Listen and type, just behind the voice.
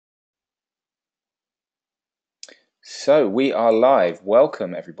So we are live.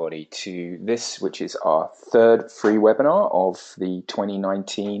 Welcome everybody to this, which is our third free webinar of the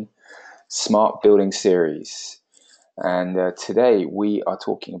 2019 Smart Building Series. And today we are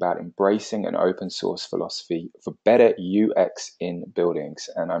talking about embracing an open source philosophy for better UX in buildings.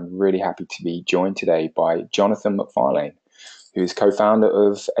 And I'm really happy to be joined today by Jonathan McFarlane, who is co-founder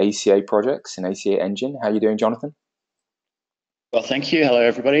of ACA Projects and ACAEngine. How are you doing, Jonathan? Well, thank you. Hello,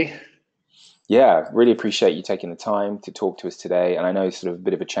 everybody. Yeah, really appreciate you taking the time to talk to us today. And I know it's sort of a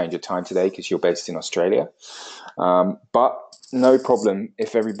bit of a change of time today because you're based in Australia. But no problem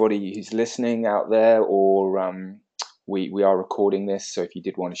if everybody who's listening out there, or we are recording this. So if you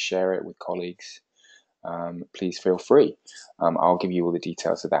did want to share it with colleagues, please feel free. I'll give you all the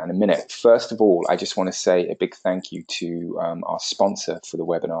details of that in a minute. First of all, I just want to say a big thank you to our sponsor for the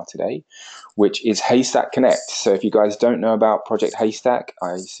webinar today, which is Haystack Connect. So if you guys don't know about Project Haystack,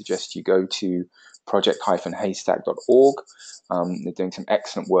 I suggest you go to project-haystack.org. They're doing some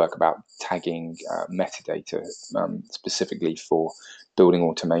excellent work about tagging metadata, specifically for building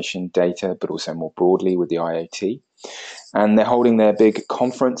automation data, but also more broadly with the IoT. And they're holding their big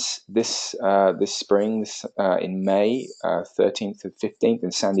conference this spring, in May 13th to 15th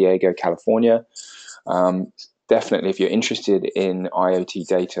in San Diego, California. Definitely, if you're interested in IoT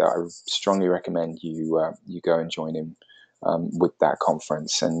data, I strongly recommend you go and join in with that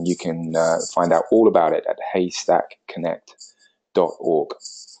conference. And you can find out all about it at haystackconnect.org.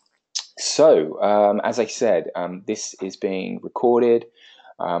 So, as I said, this is being recorded.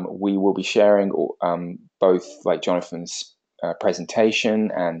 We will be sharing both like Jonathan's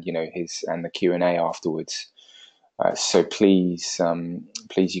presentation and his and the Q&A afterwards. So please,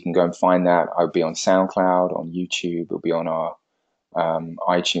 you can go and find that. I'll be on SoundCloud, on YouTube. It'll be on our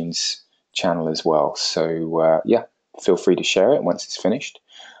iTunes channel as well. So yeah, feel free to share it once it's finished.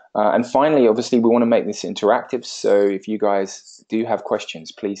 And finally, obviously, we want to make this interactive. So if you guys do have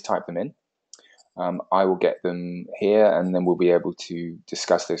questions, please type them in. I will get them here, and then we'll be able to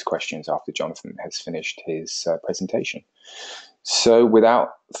discuss those questions after Jonathan has finished his presentation. So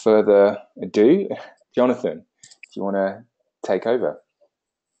without further ado, Jonathan, do you want to take over?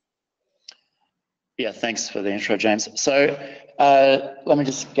 Yeah, thanks for the intro, James. So let me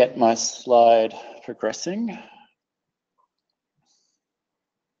just get my slide progressing.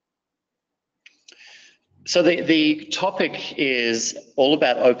 So the topic is all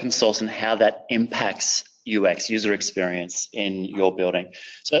about open source and how that impacts UX, user experience, in your building.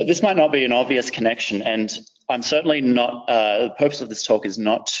 So this might not be an obvious connection, and I'm certainly not, the purpose of this talk is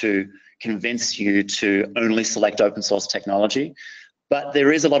not to convince you to only select open source technology, but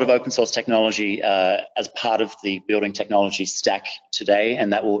there is a lot of open source technology as part of the building technology stack today,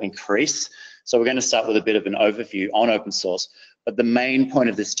 and that will increase. So we're going to start with a bit of an overview on open source. But the main point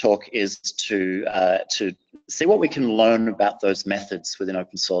of this talk is to see what we can learn about those methods within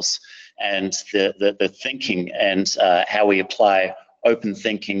open source and the thinking and how we apply open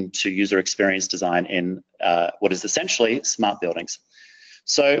thinking to user experience design in what is essentially smart buildings.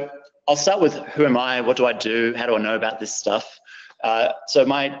 So I'll start with who am I, what do I do, how do I know about this stuff? So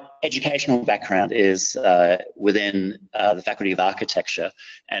my educational background is within the Faculty of Architecture,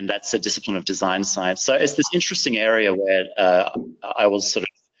 and that's a discipline of design science. So it's this interesting area where I was sort of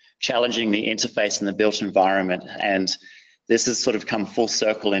challenging the interface in the built environment, and this has sort of come full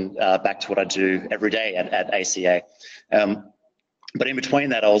circle in back to what I do every day at ACA. But in between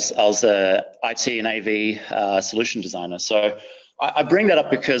that, I was a IT and AV solution designer. So I bring that up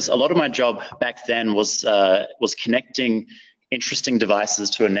because a lot of my job back then was connecting interesting devices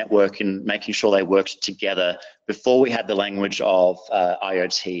to a network and making sure they worked together before we had the language of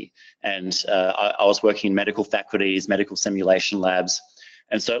IoT. And I was working in medical faculties, medical simulation labs,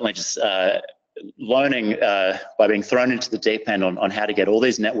 and certainly just learning by being thrown into the deep end on how to get all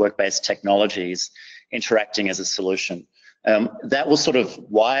these network-based technologies interacting as a solution. That was sort of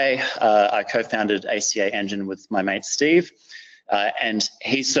why I co-founded ACAEngine with my mate Steve, and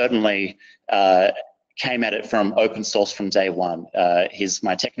he certainly came at it from open source from day one. He's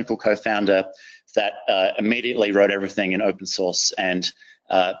my technical co-founder that immediately wrote everything in open source, and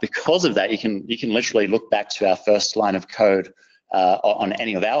because of that, you can literally look back to our first line of code on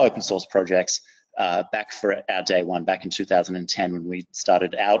any of our open source projects back for our day one, back in 2010 when we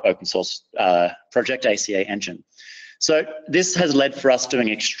started our open source project, ACAEngine. So this has led for us doing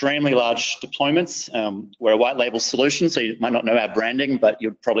extremely large deployments. We're a white label solution, so you might not know our branding, but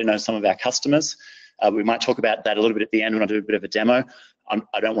you'd probably know some of our customers. We might talk about that a little bit at the end when I do a bit of a demo.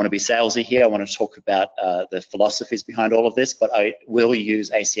 I don't want to be salesy here. I want to talk about the philosophies behind all of this, but I will use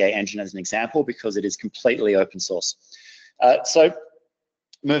ACAEngine as an example because it is completely open source. So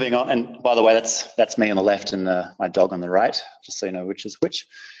moving on, and by the way, that's me on the left and my dog on the right, just so you know which is which.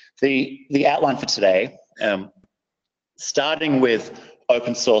 The outline for today, starting with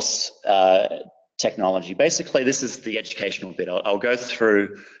open source technology. Basically, this is the educational bit. I'll go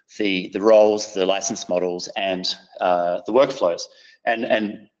through the roles, the license models, and the workflows,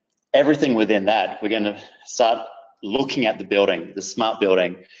 and everything within that. We're going to start looking at the building, the smart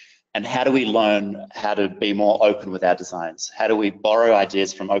building, and how do we learn how to be more open with our designs? How do we borrow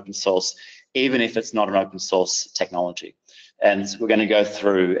ideas from open source, even if it's not an open source technology? And we're going to go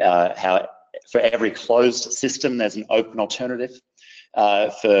through how for every closed system, there's an open alternative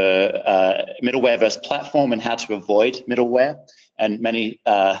for middleware versus platform, and how to avoid middleware. And many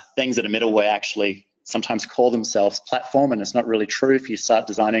things that are middleware actually sometimes call themselves platform, and it's not really true if you start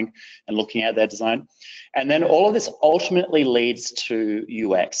designing and looking at their design. And then all of this ultimately leads to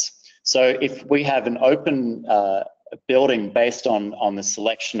UX. So if we have an open building based on the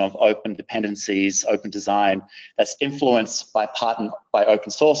selection of open dependencies, open design, that's influenced by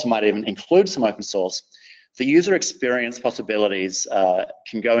open source, and might even include some open source, the user experience possibilities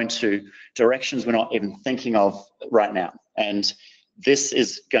can go into directions we're not even thinking of right now. And this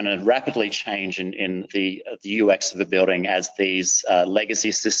is going to rapidly change in the UX of the building as these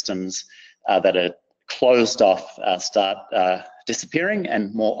legacy systems that are closed off start disappearing,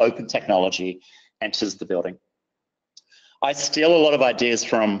 and more open technology enters the building. I steal a lot of ideas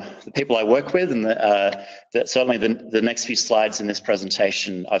from the people I work with, and certainly the next few slides in this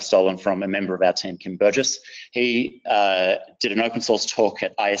presentation I've stolen from a member of our team, Kim Burgess. He did an open source talk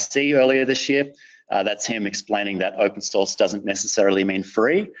at ISC earlier this year. That's him explaining that open source doesn't necessarily mean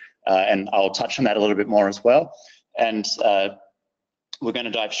free, and I'll touch on that a little bit more as well. And we're going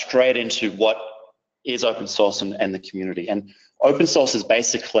to dive straight into what is open source and the community. And open source is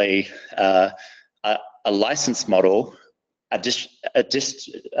basically a license model, a dist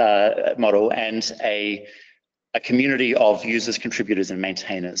model, and a community of users, contributors, and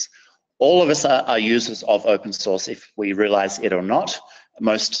maintainers. All of us are users of open source, if we realize it or not.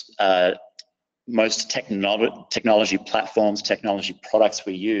 Most technology platforms, technology products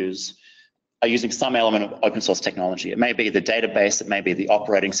we use are using some element of open source technology. It may be the database, it may be the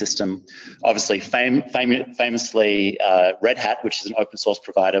operating system. Obviously, famously, Red Hat, which is an open source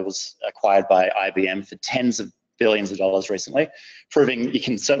provider, was acquired by IBM for tens of billions of dollars recently, proving you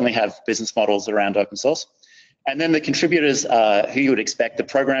can certainly have business models around open source. And then the contributors, who you would expect, the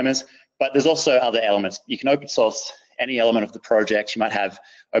programmers, but there's also other elements. You can open source any element of the project. You might have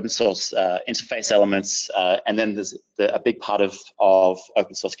open source interface elements, and then there's a big part of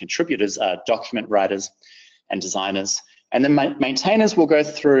open source contributors are document writers and designers. And then maintainers will go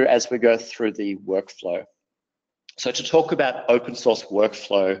through as we go through the workflow. So to talk about open source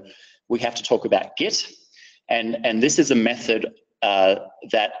workflow, we have to talk about Git. And this is a method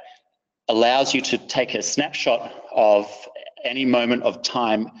that allows you to take a snapshot of any moment of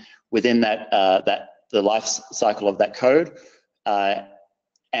time within the life cycle of that code,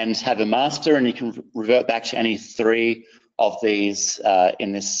 and have a master, and you can revert back to any three of these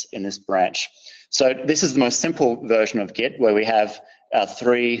in this branch. So this is the most simple version of Git, where we have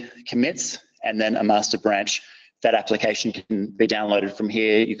 3 commits and then a master branch. That application can be downloaded from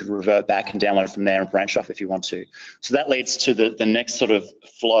here. You could revert back and download from there and branch off if you want to. So that leads to the next sort of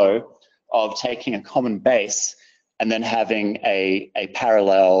flow of taking a common base and then having a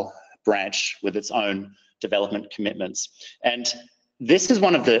parallel branch with its own development commitments. And this is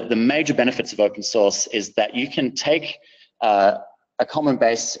one of the major benefits of open source, is that you can take a common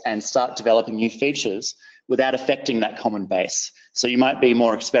base and start developing new features without affecting that common base. So you might be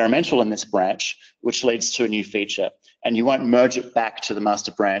more experimental in this branch, which leads to a new feature, and you won't merge it back to the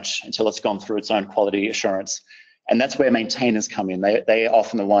master branch until it's gone through its own quality assurance. And that's where maintainers come in. They are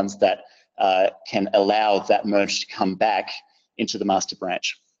often the ones that can allow that merge to come back into the master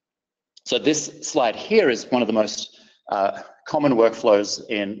branch. So this slide here is one of the most common workflows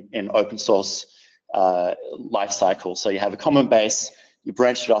in open source life cycle. So you have a common base, you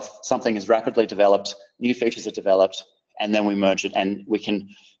branch it off, something is rapidly developed, new features are developed, and then we merge it, and we can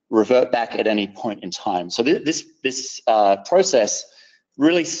revert back at any point in time. So this process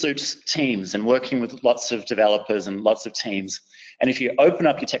really suits teams and working with lots of developers and lots of teams. And if you open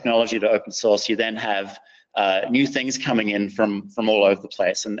up your technology to open source, you then have new things coming in from all over the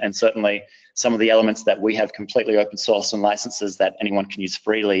place. And certainly some of the elements that we have completely open source and licenses that anyone can use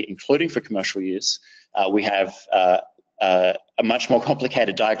freely, including for commercial use. We have a much more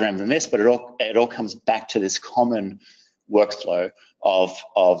complicated diagram than this, but it all comes back to this common workflow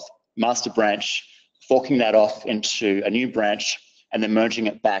of master branch, forking that off into a new branch, and then merging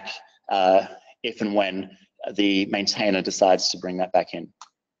it back if and when the maintainer decides to bring that back in.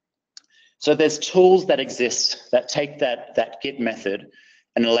 So there's tools that exist that take that Git method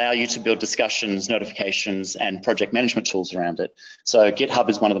and allow you to build discussions, notifications, and project management tools around it. So GitHub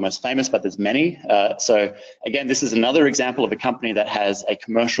is one of the most famous, but there's many. So again, this is another example of a company that has a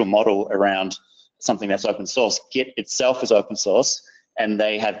commercial model around something that's open source. Git itself is open source, and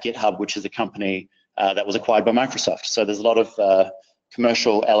they have GitHub, which is a company that was acquired by Microsoft. So there's a lot of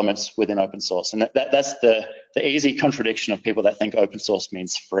commercial elements within open source. And that's the easy contradiction of people that think open source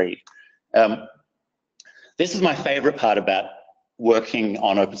means free. This is my favorite part about working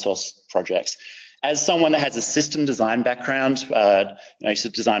on open source projects. As someone that has a system design background, I used to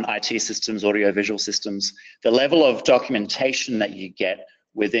design IT systems, audio-visual systems, the level of documentation that you get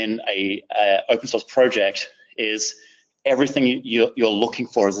within a open source project is everything you're looking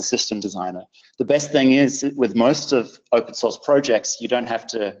for as a system designer. The best thing is, with most of open source projects, you don't have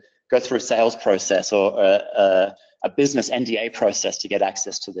to go through a sales process or a business NDA process to get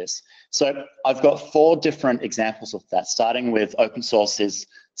access to this. So I've got 4 different examples of that, starting with open source is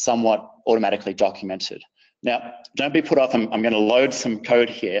somewhat automatically documented. Now, don't be put off, I'm going to load some code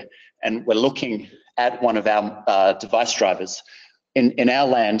here, and we're looking at one of our device drivers. In our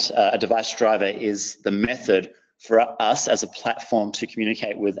land, a device driver is the method for us as a platform to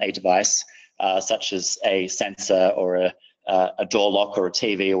communicate with a device, such as a sensor or a door lock or a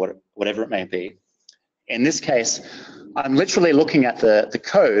TV or whatever it may be. In this case, I'm literally looking at the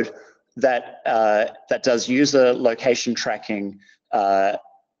code that does user location tracking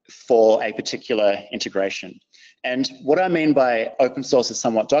for a particular integration. And what I mean by open source is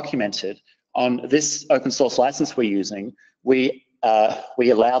somewhat documented, on this open source license we're using, we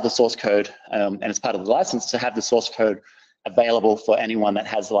allow the source code, and it's part of the license, to have the source code available for anyone that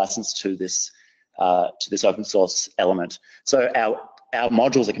has a license to this open source element. So our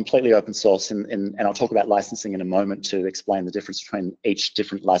modules are completely open source, and I'll talk about licensing in a moment to explain the difference between each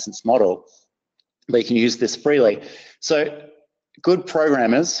different license model, but you can use this freely. So good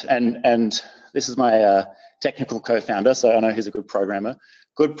programmers, and this is my technical co-founder, so I know he's a good programmer.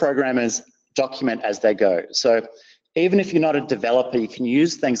 Good programmers document as they go. So even if you're not a developer, you can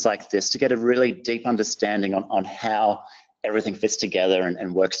use things like this to get a really deep understanding on how everything fits together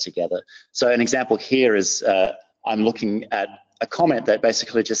and works together. So an example here is I'm looking at a comment that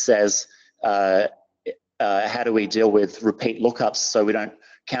basically just says, how do we deal with repeat lookups so we don't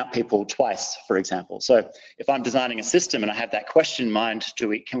count people twice, for example. So if I'm designing a system and I have that question in mind,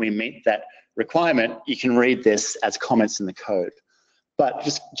 can we meet that requirement? You can read this as comments in the code. But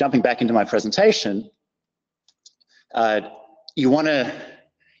just jumping back into my presentation, you don't want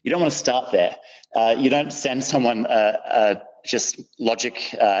to start there. You don't send someone just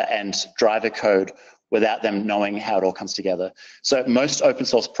logic and driver code without them knowing how it all comes together. So most open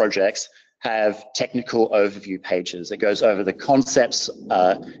source projects have technical overview pages. It goes over the concepts,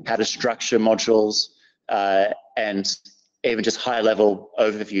 how to structure modules, and even just high-level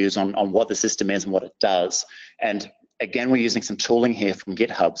overviews on what the system is and what it does. And again, we're using some tooling here from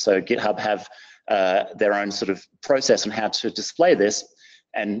GitHub. So GitHub have their own sort of process on how to display this.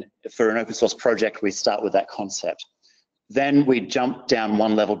 And for an open source project, we start with that concept. Then we jump down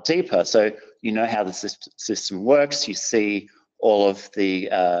one level deeper. So you know how the system works. You see all of the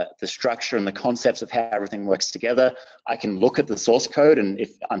structure and the concepts of how everything works together. I can look at the source code, and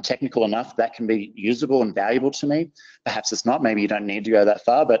if I'm technical enough, that can be usable and valuable to me. Perhaps it's not. Maybe you don't need to go that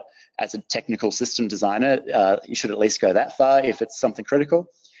far, but as a technical system designer, you should at least go that far if it's something critical.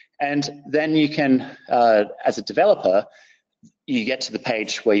 And then you can, as a developer, you get to the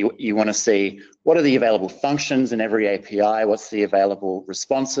page where you want to see what are the available functions in every API, what's the available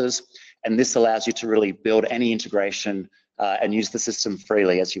responses, and this allows you to really build any integration and use the system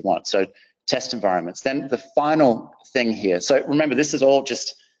freely as you want. So test environments. Then the final thing here. So remember, this is all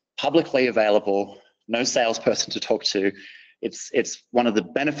just publicly available, no salesperson to talk to. It's one of the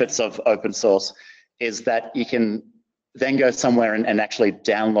benefits of open source is that you can then go somewhere and actually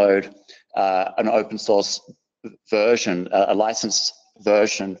download an open source version, a licensed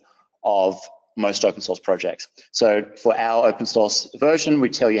version of most open source projects. So for our open source version, we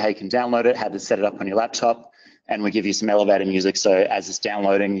tell you how you can download it, how to set it up on your laptop, and we give you some elevator music. So as it's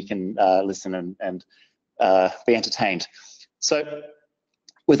downloading, you can listen and be entertained. So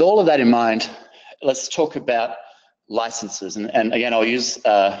with all of that in mind, let's talk about licenses. And again, I'll use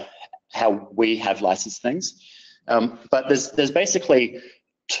how we have licensed things. But there's basically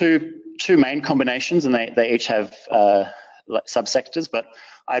two main combinations, and they each have subsectors, but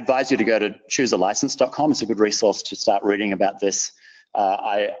I advise you to go to choosealicense.com. It's a good resource to start reading about this.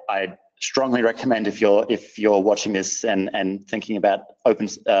 I strongly recommend if you're watching this and thinking about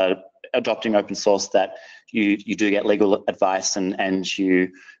adopting open source that you do get legal advice and you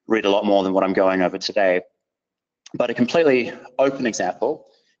read a lot more than what I'm going over today. But a completely open example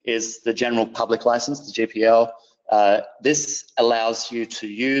is the general public license, the GPL. This allows you to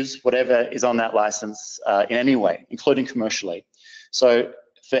use whatever is on that license in any way, including commercially. So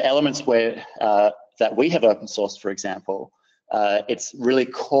for elements where that we have open sourced, for example, it's really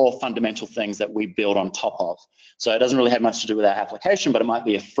core fundamental things that we build on top of. So it doesn't really have much to do with our application, but it might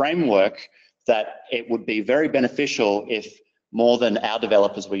be a framework that it would be very beneficial if more than our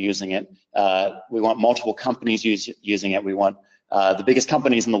developers were using it. We want multiple companies using it. We want the biggest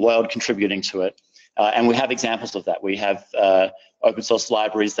companies in the world contributing to it. And we have examples of that. We have open source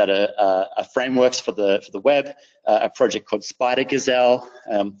libraries that are frameworks for the web, a project called Spider Gazelle.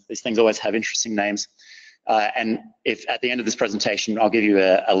 These things always have interesting names. And if at the end of this presentation, I'll give you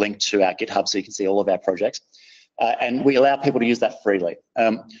a link to our GitHub so you can see all of our projects. And we allow people to use that freely.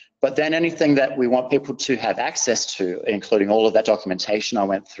 But then anything that we want people to have access to, including all of that documentation I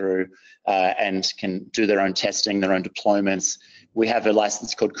went through, and can do their own testing, their own deployments, we have a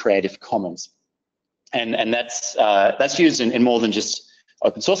license called Creative Commons. And that's used in more than just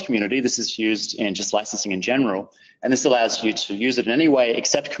open source community. This is used in just licensing in general. And this allows you to use it in any way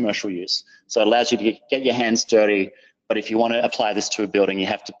except commercial use. So it allows you to get your hands dirty, but if you want to apply this to a building, you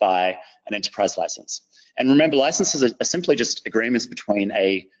have to buy an enterprise license. And remember, licenses are simply just agreements between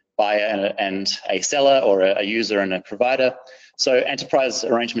a buyer and a seller, or a user and a provider. So enterprise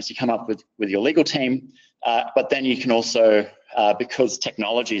arrangements you come up with your legal team, but then you can also, because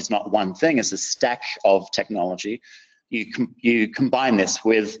technology is not one thing, it's a stack of technology, you combine this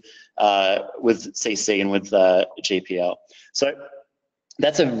with CC and with GPL. So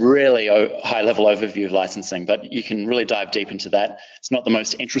that's a really high-level overview of licensing, but you can really dive deep into that. It's not the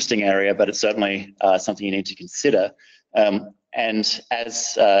most interesting area, but it's certainly something you need to consider. And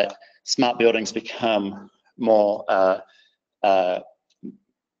as smart buildings become more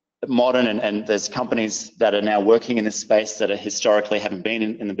modern, and there's companies that are now working in this space that are historically haven't been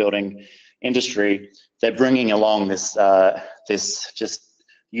in the building industry, they're bringing along this this just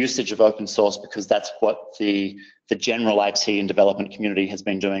usage of open source, because that's what the general IT and development community has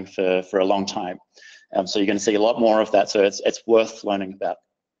been doing for a long time. So you're going to see a lot more of that, so it's worth learning about.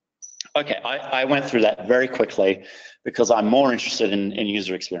 Okay, I went through that very quickly because I'm more interested in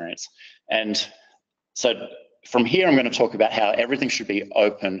user experience. And so from here, I'm going to talk about how everything should be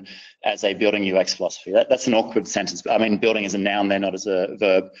open as a building UX philosophy. That's an awkward sentence. I mean, building is a noun there, not as a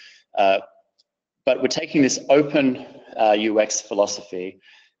verb. But we're taking this open UX philosophy,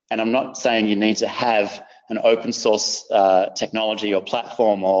 and I'm not saying you need to have an open source technology or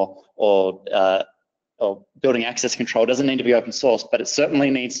platform or building access control. It doesn't need to be open source, but it certainly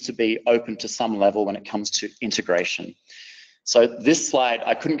needs to be open to some level when it comes to integration. So this slide,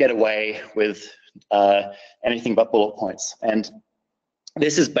 I couldn't get away with anything but bullet points. And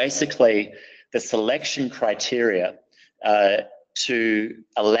this is basically the selection criteria to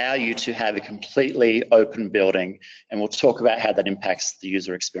allow you to have a completely open building, and we'll talk about how that impacts the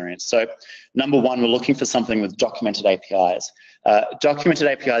user experience. So number one, we're looking for something with documented APIs. Documented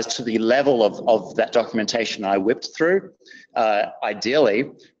APIs to the level of that documentation I whipped through, ideally,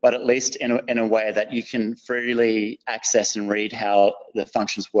 but at least in a way that you can freely access and read how the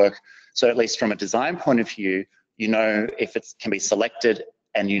functions work. So at least from a design point of view, you know if it can be selected,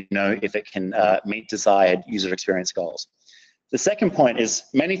 and you know if it can meet desired user experience goals. The second point is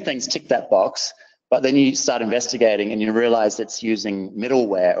many things tick that box, but then you start investigating and you realize it's using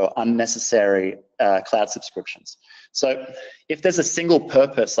middleware or unnecessary cloud subscriptions. So if there's a single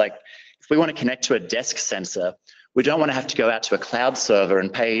purpose, like if we want to connect to a desk sensor, we don't want to have to go out to a cloud server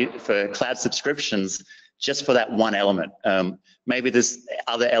and pay for cloud subscriptions just for that one element. Maybe there's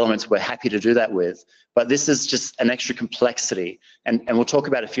other elements we're happy to do that with, but this is just an extra complexity. And we'll talk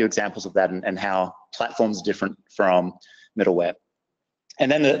about a few examples of that and how platforms are different from middleware. And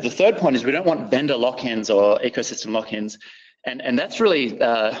then the third point is we don't want vendor lock-ins or ecosystem lock-ins. And that's really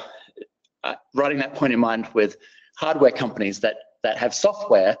writing that point in mind with hardware companies that have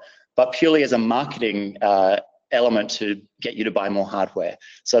software, but purely as a marketing element to get you to buy more hardware.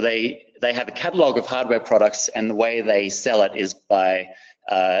 So they have a catalog of hardware products, and the way they sell it is by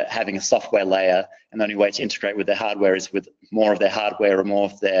having a software layer, and the only way to integrate with their hardware is with more of their hardware or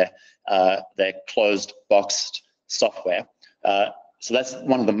more of their closed boxed software. So that's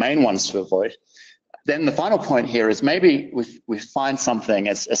one of the main ones to avoid. Then the final point here is maybe we find something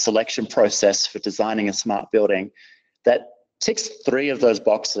as a selection process for designing a smart building that ticks 3 of those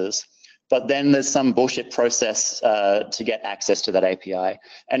boxes, but then there's some bullshit process to get access to that API.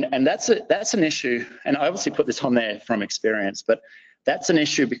 And that's an issue, and I obviously put this on there from experience, but That's an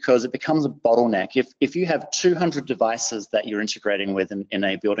issue because it becomes a bottleneck. If you have 200 devices that you're integrating with in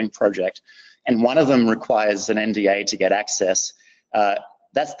a building project, and one of them requires an NDA to get access,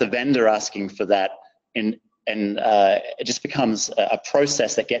 that's the vendor asking for that, and it just becomes a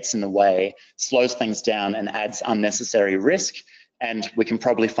process that gets in the way, slows things down, and adds unnecessary risk. And we can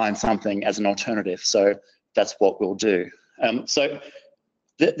probably find something as an alternative. So that's what we'll do.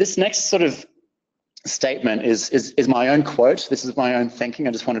 This next sort of statement is my own quote. This is my own thinking.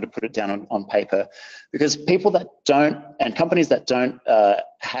 I just wanted to put it down on paper, because people that don't, and companies that don't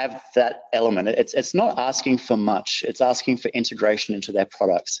have that element, it's not asking for much. It's asking for integration into their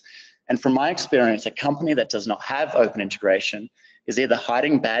products. And from my experience, a company that does not have open integration is either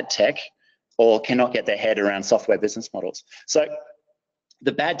hiding bad tech or cannot get their head around software business models. So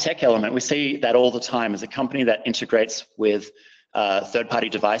the bad tech element, we see that all the time, as a company that integrates with third-party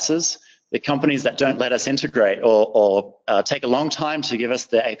devices. The companies that don't let us integrate or take a long time to give us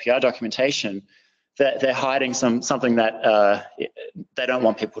the API documentation, they're hiding something that they don't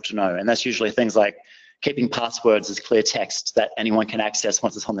want people to know. And that's usually things like keeping passwords as clear text that anyone can access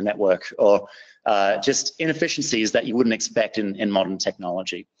once it's on the network, or just inefficiencies that you wouldn't expect in modern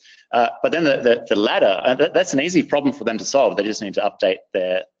technology. But then the latter, that's an easy problem for them to solve. They just need to update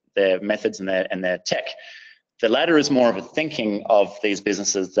their methods and their tech. The latter is more of a thinking of these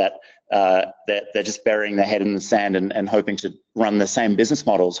businesses that they're just burying their head in the sand and hoping to run the same business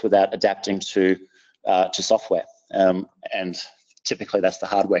models without adapting to software. And typically that's the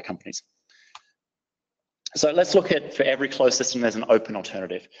hardware companies. So let's look at, for every closed system, there's an open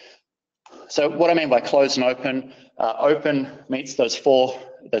alternative. So what I mean by closed and open, open meets those four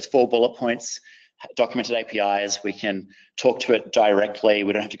bullet points. Documented APIs, we can talk to it directly.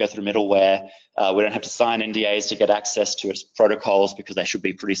 We don't have to go through middleware. We don't have to sign NDAs to get access to its protocols, because they should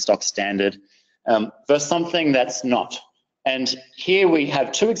be pretty stock standard. Versus something that's not. And here we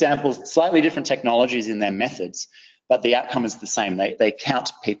have two examples, slightly different technologies in their methods, but the outcome is the same. They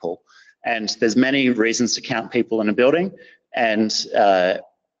count people. And there's many reasons to count people in a building. And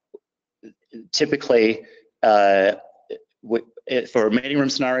typically, for a meeting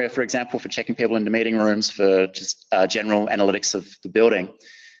room scenario, for example, for checking people into meeting rooms, for just general analytics of the building.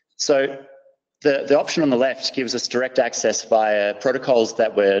 So the option on the left gives us direct access via protocols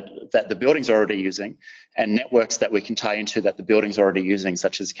that the building's already using, and networks that we can tie into that the building's already using,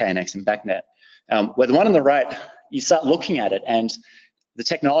 such as KNX and BACnet. Where the one on the right, you start looking at it, and the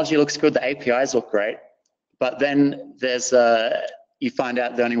technology looks good, the APIs look great, but then there's you find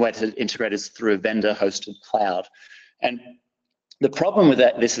out the only way to integrate is through a vendor-hosted cloud. And the problem with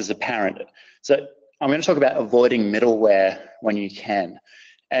this is apparent. So I'm going to talk about avoiding middleware when you can.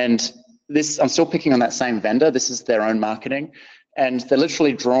 And this, I'm still picking on that same vendor. This is their own marketing. And they're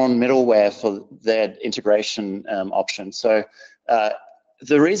literally drawn middleware for their integration option. So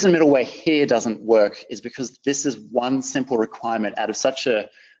the reason middleware here doesn't work is because this is one simple requirement out of such a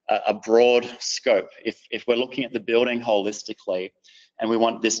broad scope. If we're looking at the building holistically and we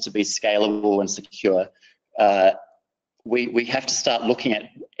want this to be scalable and secure, we have to start looking at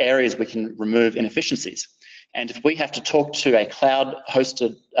areas we can remove inefficiencies. And if we have to talk to a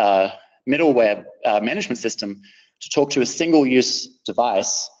cloud-hosted middleware management system to talk to a single-use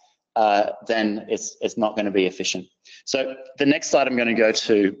device, then it's not going to be efficient. So the next slide I'm going to go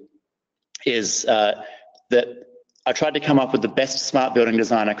to is that I tried to come up with the best smart building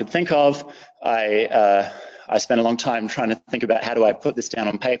design I could think of. I spent a long time trying to think about how do I put this down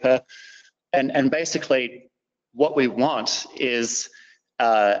on paper. And basically, what we want is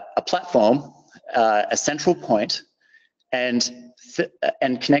a platform, a central point, and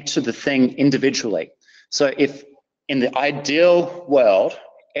connect to the thing individually. So if in the ideal world,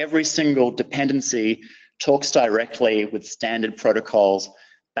 every single dependency talks directly with standard protocols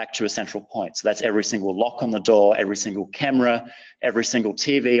back to a central point. So that's every single lock on the door, every single camera, every single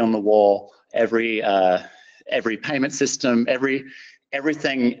TV on the wall, every payment system,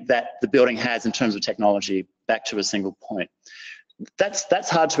 everything that the building has in terms of technology back to a single point. That's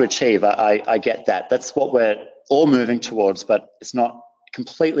hard to achieve. I get that. That's what we're all moving towards, but it's not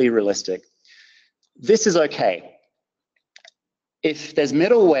completely realistic. This is okay. If there's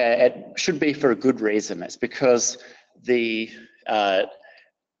middleware, it should be for a good reason. It's because it's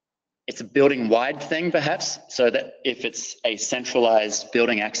a building-wide thing, perhaps, so that if it's a centralized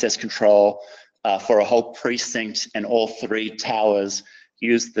building access control for a whole precinct and all 3 towers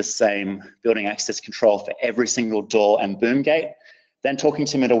use the same building access control for every single door and boom gate, then talking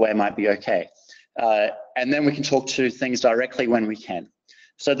to middleware might be okay. And then we can talk to things directly when we can.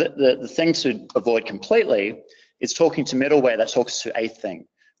 So the thing to avoid completely is talking to middleware that talks to a thing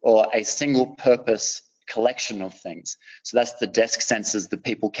or a single purpose collection of things. So that's the desk sensors, the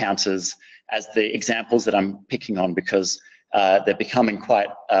people counters, as the examples that I'm picking on, because they're becoming quite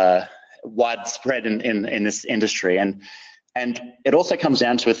widespread in this industry. And it also comes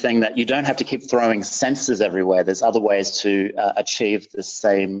down to a thing that you don't have to keep throwing sensors everywhere. There's other ways to achieve the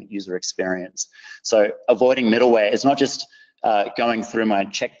same user experience. So avoiding middleware is not just going through my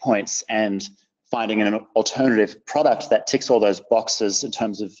checkpoints and finding an alternative product that ticks all those boxes in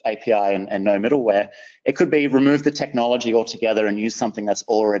terms of API and no middleware. It could be remove the technology altogether and use something that's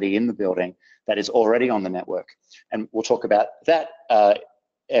already in the building, that is already on the network. And we'll talk about that,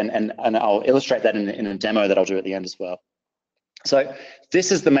 and I'll illustrate that in a demo that I'll do at the end as well. So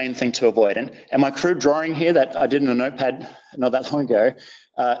this is the main thing to avoid. And my crude drawing here that I did in a notepad not that long ago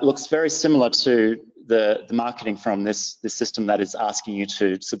looks very similar to the marketing from this system that is asking you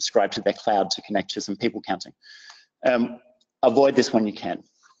to subscribe to their cloud to connect to some people counting. Avoid this when you can.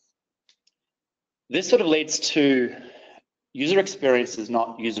 This sort of leads to user experience is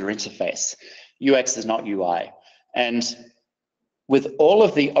not user interface. UX is not UI. And with all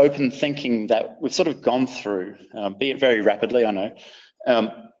of the open thinking that we've sort of gone through, be it very rapidly, I know,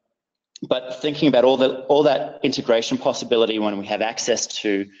 but thinking about all that integration possibility when we have access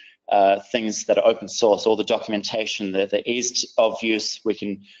to things that are open source, all the documentation, the ease of use, we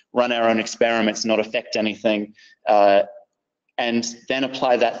can run our own experiments, not affect anything, and then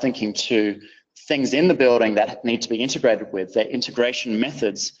apply that thinking to things in the building that need to be integrated with. Their integration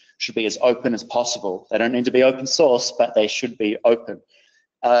methods should be as open as possible. They don't need to be open source, but they should be open.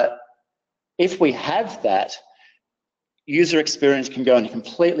 If we have that, user experience can go in a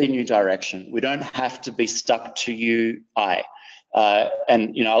completely new direction. We don't have to be stuck to UI.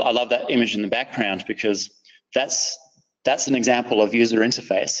 And you know, I love that image in the background because that's an example of user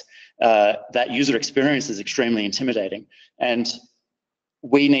interface. That user experience is extremely intimidating, and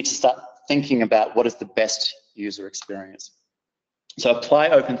we need to start thinking about what is the best user experience. So apply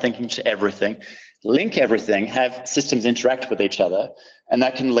open thinking to everything, link everything, have systems interact with each other, and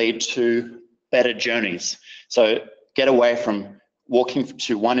that can lead to better journeys. So get away from walking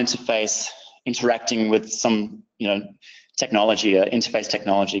to one interface, interacting with some, you know, technology, interface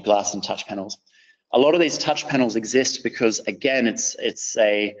technology, glass and touch panels. A lot of these touch panels exist because, again, it's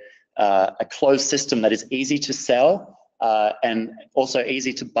a closed system that is easy to sell and also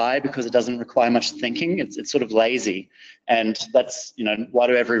easy to buy because it doesn't require much thinking. It's sort of lazy, and that's, you know, why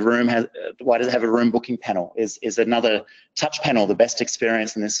does it have a room booking panel? Is another touch panel the best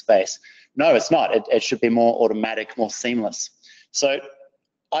experience in this space? No, it's not. It should be more automatic, more seamless. So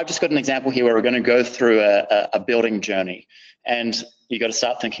I've just got an example here where we're going to go through a building journey, and you've got to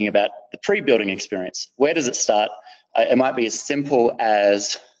start thinking about the pre-building experience. Where does it start? It might be as simple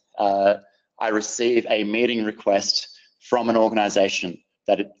as I receive a meeting request from an organization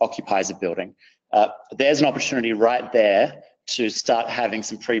that it occupies a building. There's an opportunity right there to start having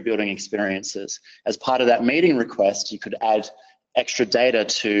some pre-building experiences. As part of that meeting request, you could add extra data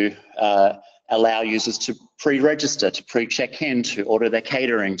to allow users to pre-register, to pre-check in, to order their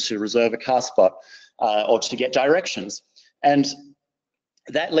catering, to reserve a car spot, or to get directions. And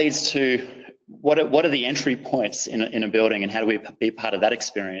that leads to what are the entry points in a building, and how do we be part of that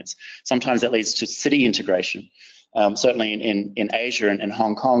experience? Sometimes that leads to city integration. Certainly in Asia and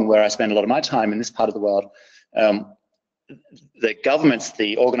Hong Kong, where I spend a lot of my time in this part of the world, the governments,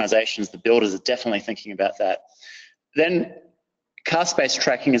 the organizations, the builders are definitely thinking about that. Then car space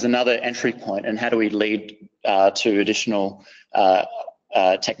tracking is another entry point, and how do we lead to additional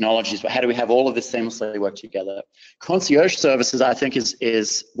technologies, but how do we have all of this seamlessly work together? Concierge services, I think,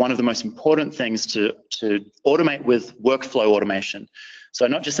 is one of the most important things to automate with workflow automation. So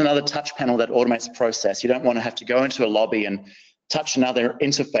not just another touch panel that automates the process. You don't want to have to go into a lobby and touch another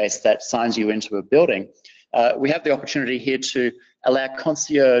interface that signs you into a building. We have the opportunity here to allow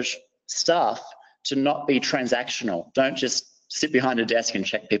concierge staff to not be transactional. Don't just sit behind a desk and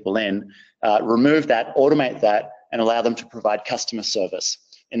check people in. Remove that, automate that, and allow them to provide customer service.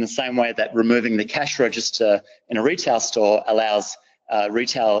 In the same way that removing the cash register in a retail store allows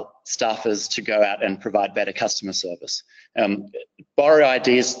retail staffers to go out and provide better customer service. Borrow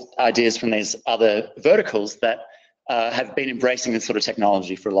ideas from these other verticals that have been embracing this sort of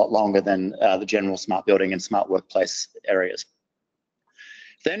technology for a lot longer than the general smart building and smart workplace areas.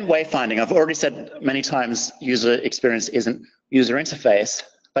 Then wayfinding. I've already said many times user experience isn't user interface,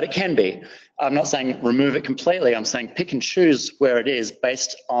 but it can be. I'm not saying remove it completely. I'm saying pick and choose where it is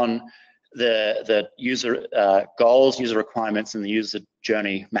based on the user goals, user requirements, and the user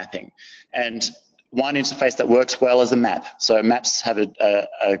journey mapping. And one interface that works well is a map. So maps have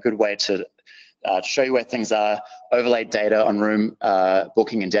a good way to to show you where things are, overlay data on room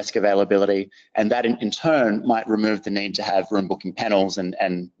booking and desk availability, and that in turn might remove the need to have room booking panels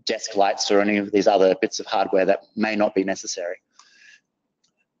and desk lights or any of these other bits of hardware that may not be necessary.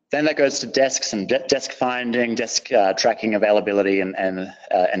 Then that goes to desks and desk finding, desk tracking availability,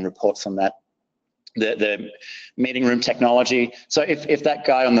 and reports on that. The meeting room technology. So if that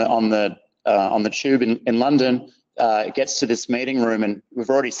guy on the tube in London gets to this meeting room and we've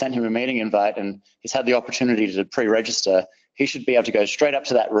already sent him a meeting invite and he's had the opportunity to pre-register, he should be able to go straight up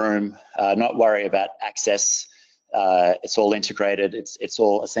to that room, not worry about access. It's all integrated. It's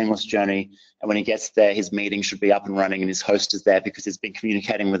all a seamless journey. And when he gets there, his meeting should be up and running and his host is there because he's been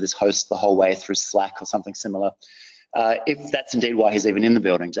communicating with his host the whole way through Slack or something similar. If that's indeed why he's even in the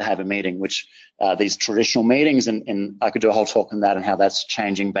building to have a meeting, which these traditional meetings, and I could do a whole talk on that and how that's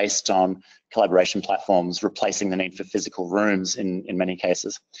changing based on collaboration platforms, replacing the need for physical rooms in many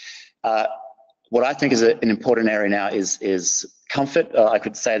cases. What I think is an important area now is comfort. I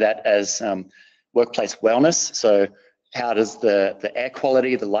could say that as workplace wellness. So how does the air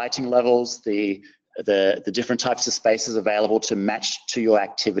quality, the lighting levels, the different types of spaces available to match to your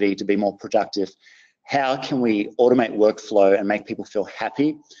activity to be more productive, how can we automate workflow and make people feel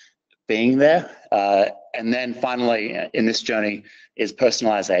happy being there? And then finally, in this journey is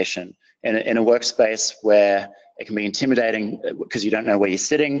personalization. In a workspace where it can be intimidating because you don't know where you're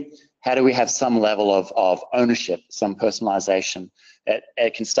sitting, how do we have some level of ownership, some personalization?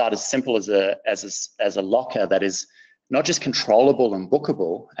 It can start as simple as a locker that is not just controllable and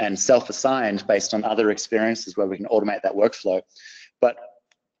bookable and self-assigned based on other experiences where we can automate that workflow, but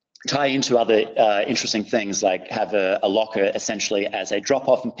tie into other interesting things like have a locker essentially as a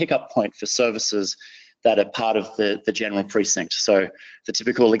drop-off and pick-up point for services that are part of the general precinct. So the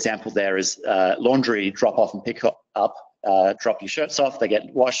typical example there is laundry drop-off and pick-up, drop your shirts off, they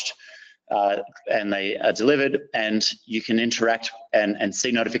get washed, and they are delivered, and you can interact and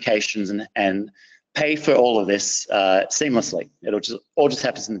see notifications and pay for all of this seamlessly. It'll all just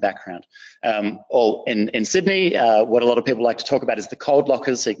happens in the background. Or in Sydney, what a lot of people like to talk about is the cold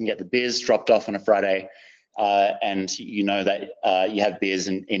lockers, so you can get the beers dropped off on a Friday, and you know that you have beers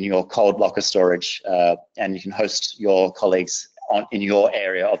in your cold locker storage, and you can host your colleagues in your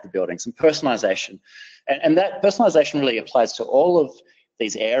area of the building. Some personalization, and that personalization really applies to all of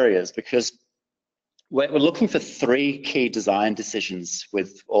these areas because we're looking for three key design decisions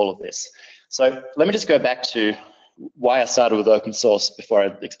with all of this. So let me just go back to why I started with open source before I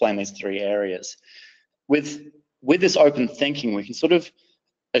explain these three areas. With this open thinking, we can sort of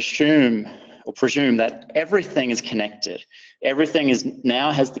assume or presume that everything is connected. Everything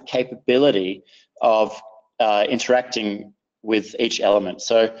now has the capability of interacting with each element.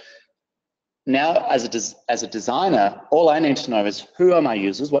 So now as a designer, all I need to know is who are my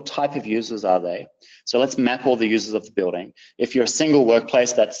users, what type of users are they? So let's map all the users of the building. If you're a single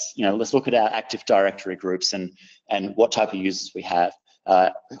workplace, that's, let's look at our Active Directory groups and what type of users we have.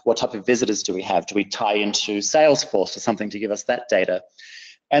 What type of visitors do we have? Do we tie into Salesforce or something to give us that data?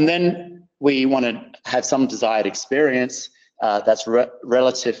 And then we want to have some desired experience that's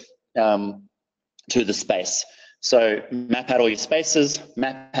relative to the space. So map out all your spaces,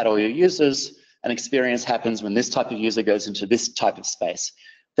 map out all your users. An experience happens when this type of user goes into this type of space.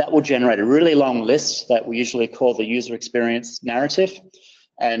 That will generate a really long list that we usually call the user experience narrative.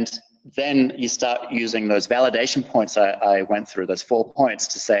 And then you start using those validation points I went through, those 4 points,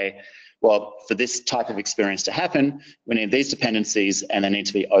 to say, well, for this type of experience to happen, we need these dependencies and they need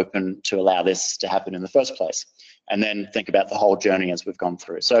to be open to allow this to happen in the first place. And then think about the whole journey as we've gone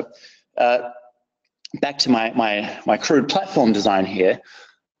through. So back to my crude platform design here.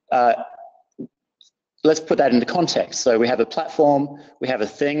 Let's put that into context. So we have a platform, we have a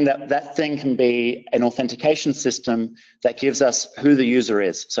thing, that thing can be an authentication system that gives us who the user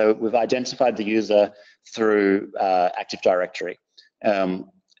is. So we've identified the user through Active Directory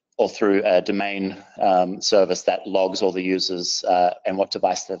or through a domain service that logs all the users and what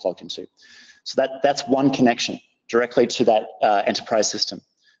device they've logged into. So that's one connection directly to that enterprise system.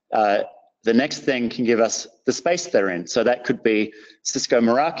 The next thing can give us the space they're in. So that could be Cisco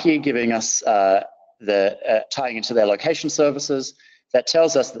Meraki giving us tying into their location services. That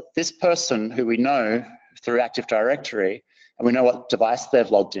tells us that this person who we know through Active Directory, and we know what device they've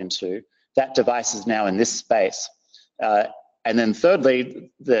logged into, that device is now in this space. And then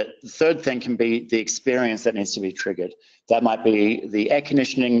thirdly, the third thing can be the experience that needs to be triggered. That might be the air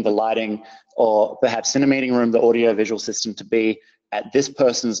conditioning, the lighting, or perhaps in a meeting room, the audio visual system to be at this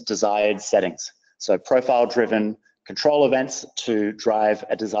person's desired settings. So profile-driven control events to drive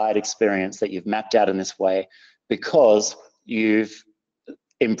a desired experience that you've mapped out in this way because you've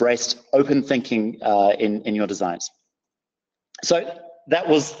embraced open thinking in your designs. So that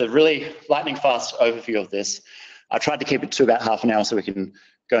was the really lightning fast overview of this. I tried to keep it to about half an hour so we can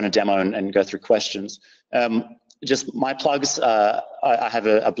go in a demo and go through questions. Just my plugs, I have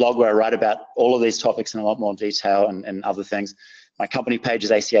a blog where I write about all of these topics in a lot more detail and other things. My company page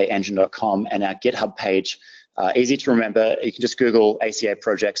is ACAEngine.com, and our GitHub page, easy to remember. You can just Google ACA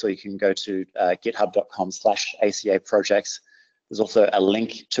projects, or you can go to github.com/ACA projects. There's also a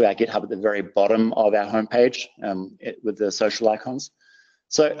link to our GitHub at the very bottom of our homepage with the social icons.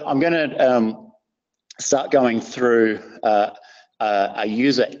 So I'm going to start going through a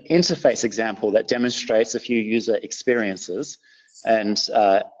user interface example that demonstrates a few user experiences, and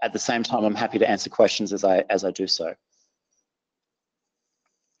at the same time, I'm happy to answer questions as I do so.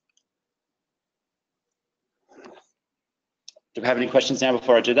 Do we have any questions now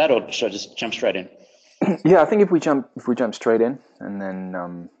before I do that, or should I just jump straight in? Yeah, I think if we jump straight in, and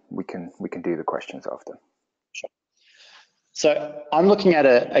then we can do the questions after. Sure. So I'm looking at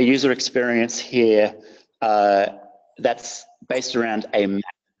a user experience here that's based around a map.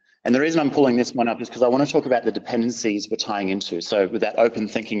 And the reason I'm pulling this one up is because I want to talk about the dependencies we're tying into. So with that open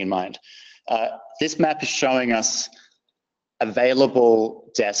thinking in mind, this map is showing us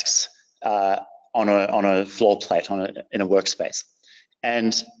available desks on a floor plate in a workspace.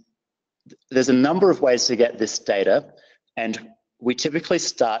 And there's a number of ways to get this data, and we typically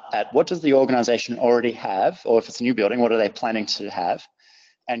start at what does the organization already have, or if it's a new building, what are they planning to have,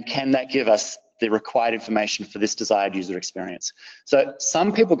 and can that give us the required information for this desired user experience? So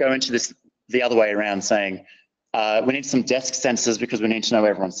some people go into this the other way around, saying we need some desk sensors because we need to know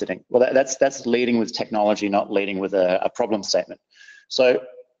where everyone's sitting. Well, that's leading with technology, not leading with a problem statement. So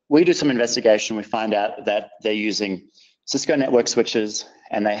we do some investigation. We find out that they're using Cisco network switches,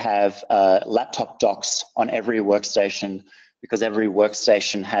 and they have laptop docks on every workstation, because every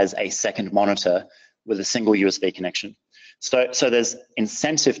workstation has a second monitor with a single USB connection. So there's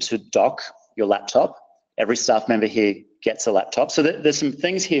incentive to dock your laptop. Every staff member here gets a laptop. So there's some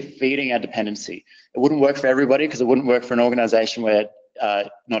things here feeding our dependency. It wouldn't work for everybody, because it wouldn't work for an organization where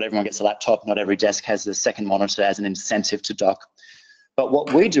not everyone gets a laptop, not every desk has the second monitor as an incentive to dock. But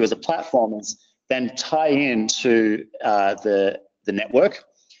what we do as a platform is then tie into the network,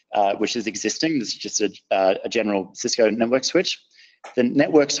 which is existing. This is just a general Cisco network switch. The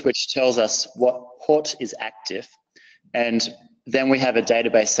network switch tells us what port is active, and then we have a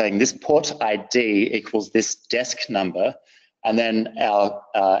database saying this port ID equals this desk number, and then our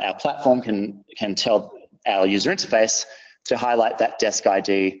platform can tell our user interface to highlight that desk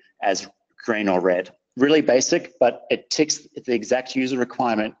ID as green or red. Really basic, but it ticks the exact user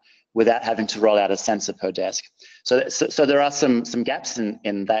requirement without having to roll out a sensor per desk. So there are some gaps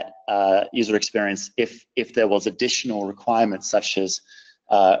in that user experience if there was additional requirements, such as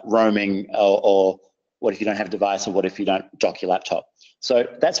roaming, or what if you don't have a device, or what if you don't dock your laptop. So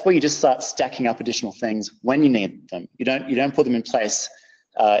that's where you just start stacking up additional things when you need them. You don't put them in place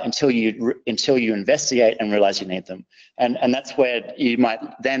until you investigate and realize you need them. And that's where you might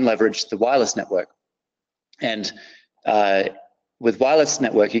then leverage the wireless network. And with wireless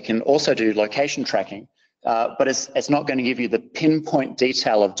network, you can also do location tracking, but it's not going to give you the pinpoint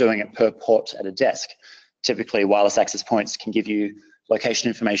detail of doing it per port at a desk. Typically, wireless access points can give you location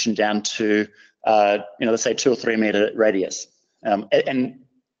information down to, let's say 2 or 3 meter radius. And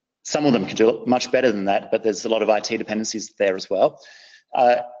some of them can do it much better than that, but there's a lot of IT dependencies there as well.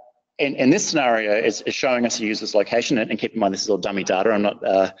 In this scenario, it's showing us a user's location, and keep in mind this is all dummy data.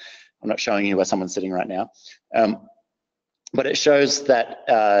 I'm not showing you where someone's sitting right now. But it shows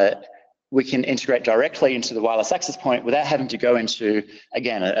that we can integrate directly into the wireless access point without having to go into,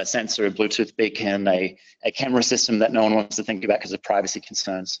 again, a sensor, a Bluetooth beacon, a camera system that no one wants to think about because of privacy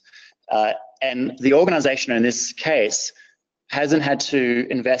concerns. And the organization in this case hasn't had to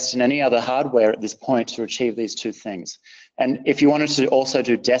invest in any other hardware at this point to achieve these two things. And if you wanted to also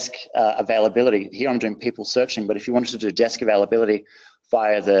do desk availability, here I'm doing people searching, but if you wanted to do desk availability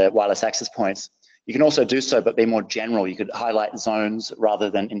via the wireless access points, you can also do so, but be more general. You could highlight zones rather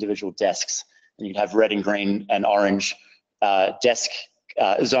than individual desks, and you'd have red and green and orange desk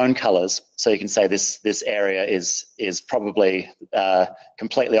zone colors. So you can say this area is probably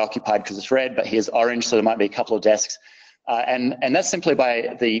completely occupied because it's red, but here's orange, so there might be a couple of desks. And that's simply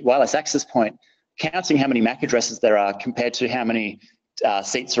by the wireless access point counting how many MAC addresses there are compared to how many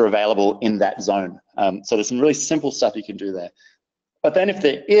seats are available in that zone. So there's some really simple stuff you can do there. But then if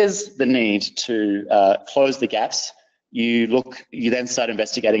there is the need to close the gaps, you then start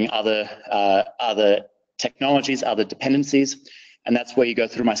investigating other technologies, other dependencies, and that's where you go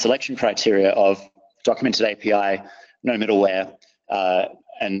through my selection criteria of documented API, no middleware,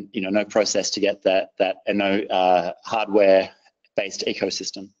 and no process to get that, and no hardware-based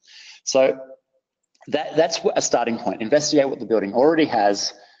ecosystem. So that's a starting point. Investigate what the building already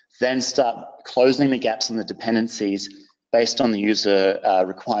has, then start closing the gaps in the dependencies based on the user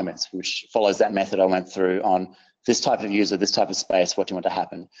requirements, which follows that method I went through on this type of user, this type of space, what do you want to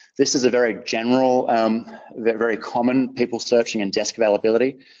happen? This is a very general, very common people searching and desk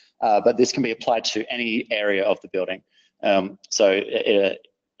availability, but this can be applied to any area of the building. So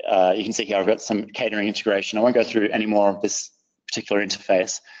you can see here I've got some catering integration. I won't go through any more of this particular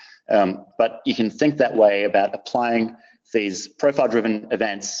interface, but you can think that way about applying these profile-driven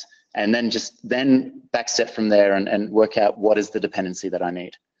events and then then backstep from there and work out what is the dependency that I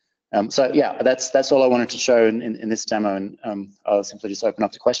need. So yeah, that's all I wanted to show in this demo, and I'll simply just open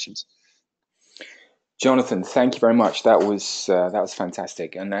up to questions. Jonathan, thank you very much. That was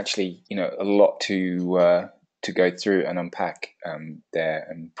fantastic, and actually, a lot to go through and unpack there,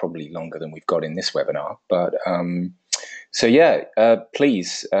 and probably longer than we've got in this webinar. But so yeah,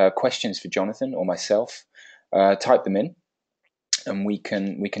 please questions for Jonathan or myself, type them in, and we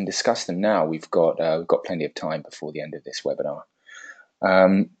can discuss them now. We've got plenty of time before the end of this webinar.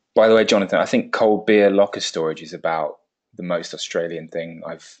 By the way, Jonathan, I think cold beer locker storage is about the most Australian thing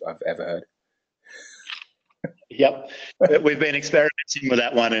I've ever heard. Yep, we've been experimenting with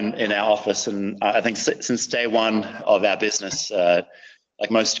that one in our office, and I think since day one of our business, like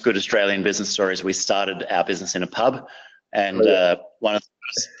most good Australian business stories, we started our business in a pub, and one of the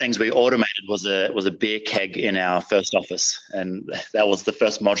first things we automated was a beer keg in our first office, and that was the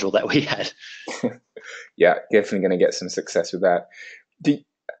first module that we had. Yeah, definitely going to get some success with that. Do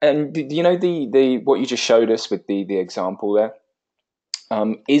you know the what you just showed us with the example there?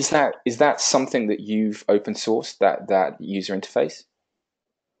 Is that something that you've open sourced, that user interface?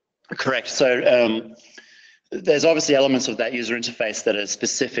 Correct. So there's obviously elements of that user interface that are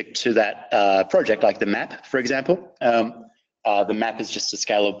specific to that project, like the map, for example. The map is just a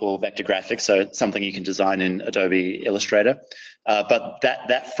scalable vector graphic, so it's something you can design in Adobe Illustrator. But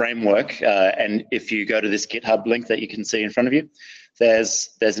that framework, and if you go to this GitHub link that you can see in front of you, there's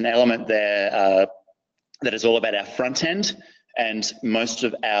an element there that is all about our front end, and most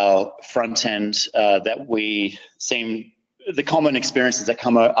of our front end that we seem, the common experiences that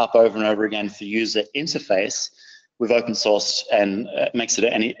come up over and over again for user interface, we've open sourced, and makes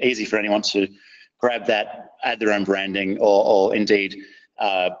it easy for anyone to grab that, add their own branding, or indeed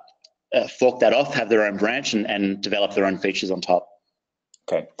fork that off, have their own branch, and develop their own features on top.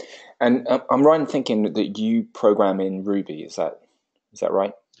 Okay, and I'm right in thinking that you program in Ruby. Is that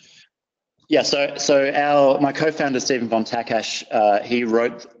right? Yeah. So my co-founder Stephen von Takash, he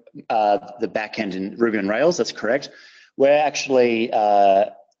wrote the backend in Ruby on Rails. That's correct. We're actually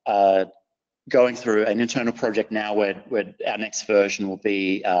going through an internal project now where our next version will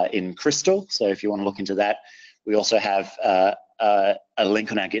be in Crystal. So if you want to look into that, we also have a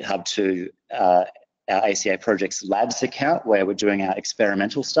link on our GitHub to our ACA Projects Labs account where we're doing our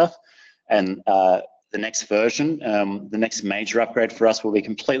experimental stuff. And the next version, the next major upgrade for us will be a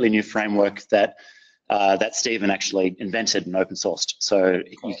completely new framework that Stephen actually invented and open sourced. So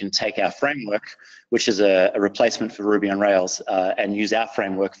you can take our framework, which is a replacement for Ruby on Rails, and use our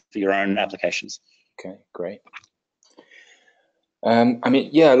framework for your own applications. Okay, great. I mean,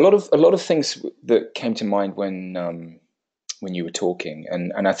 yeah, a lot of things that came to mind when you were talking,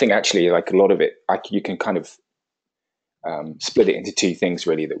 and I think actually like a lot of it, you can kind of split it into two things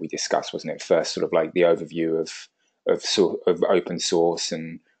really that we discussed, wasn't it? First, sort of like the overview of open source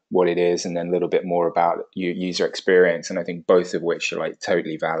and what it is, and then a little bit more about user experience. And I think both of which are like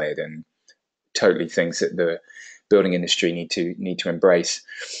totally valid and totally things that the building industry need to embrace.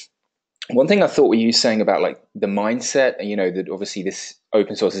 One thing I thought were you saying about like the mindset, that obviously this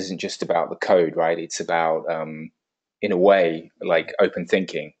open source isn't just about the code, right? It's about, in a way, like open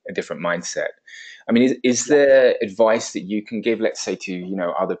thinking, a different mindset. I mean, is there advice that you can give, let's say,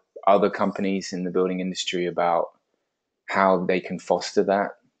 to other companies in the building industry about how they can foster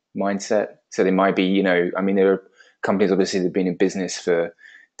that mindset? So they might be, I mean, there are companies obviously that have been in business for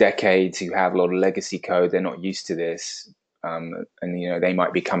decades who have a lot of legacy code. They're not used to this, and they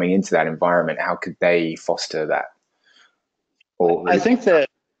might be coming into that environment. How could they foster that? I think that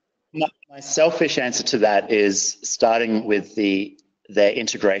my selfish answer to that is starting with their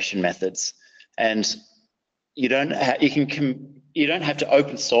integration methods. And you don't have to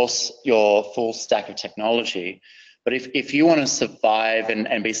open source your full stack of technology, but if you want to survive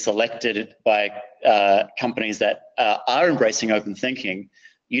and be selected by companies that are embracing open thinking,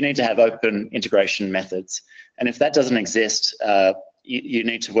 you need to have open integration methods. And if that doesn't exist, you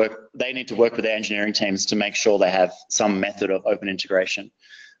need to work. They need to work with their engineering teams to make sure they have some method of open integration.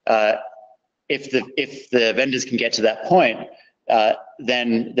 If the vendors can get to that point,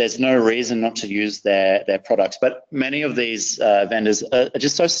 then there's no reason not to use their products. But many of these vendors are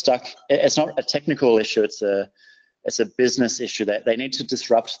just so stuck. It's not a technical issue. It's a business issue that they need to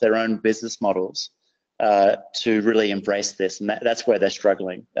disrupt their own business models to really embrace this, and that's where they're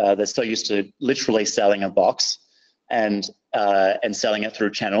struggling. They're so used to literally selling a box and selling it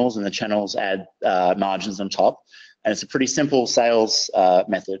through channels, and the channels add margins on top. And it's a pretty simple sales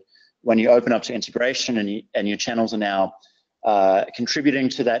method. When you open up to integration and your channels are now contributing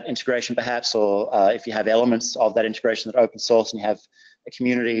to that integration perhaps, or if you have elements of that integration that are open source and you have a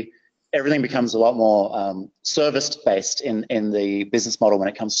community, everything becomes a lot more service-based in the business model when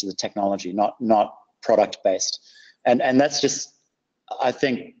it comes to the technology, not product-based. And that's just, I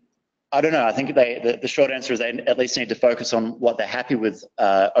don't know, I think the short answer is they at least need to focus on what they're happy with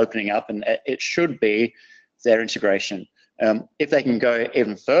opening up, and it should be their integration. If they can go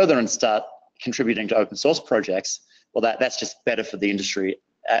even further and start contributing to open source projects, well, that's just better for the industry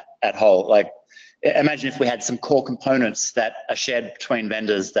at whole. Like, imagine if we had some core components that are shared between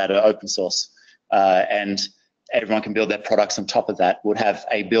vendors that are open source, and everyone can build their products on top of that. Would have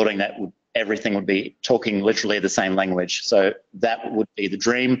a building that everything would be talking literally the same language. So that would be the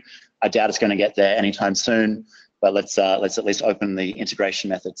dream. I doubt it's going to get there anytime soon, but let's at least open the integration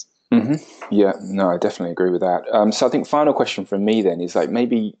methods. Mm-hmm. Yeah, no, I definitely agree with that. So I think final question from me then is, like,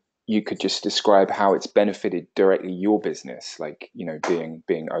 maybe you could just describe how it's benefited directly your business, like, you know,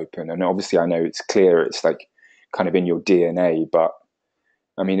 being open. And obviously I know it's clear, it's like kind of in your DNA, but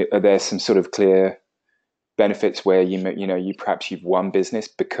I mean, are there some sort of clear benefits where you perhaps you've won business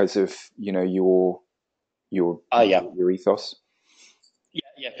because of, you know, your ethos?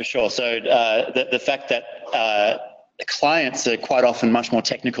 Yeah, for sure. So the fact that the clients are quite often much more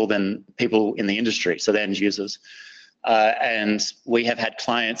technical than people in the industry, so the end users. And we have had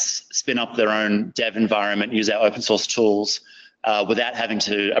clients spin up their own dev environment, use our open source tools without having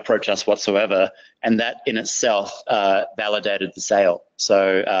to approach us whatsoever. And that in itself validated the sale.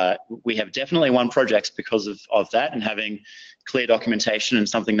 So we have definitely won projects because of that, and having clear documentation and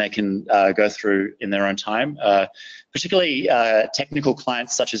something they can go through in their own time. Particularly technical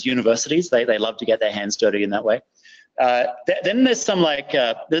clients such as universities, they love to get their hands dirty in that way. Then there's some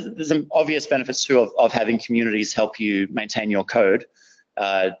there's some obvious benefits too of having communities help you maintain your code.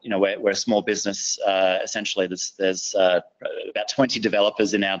 You know, we're a small business essentially. There's about 20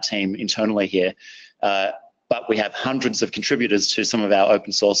 developers in our team internally here, but we have hundreds of contributors to some of our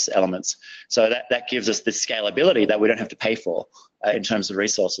open source elements. So that gives us this scalability that we don't have to pay for in terms of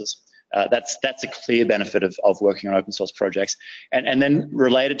resources. That's a clear benefit of working on open source projects. And then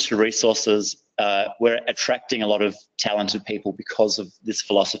related to resources, we're attracting a lot of talented people because of this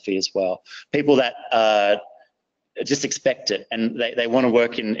philosophy as well. People that just expect it, and they want to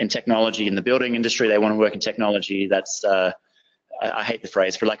work in technology in the building industry. They want to work in technology that's, I hate the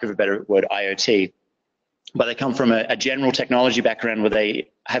phrase, for lack of a better word, IoT. But they come from a general technology background where they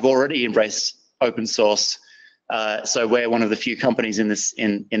have already embraced open source. So we're one of the few companies in this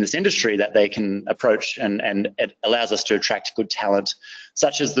industry that they can approach, and it allows us to attract good talent,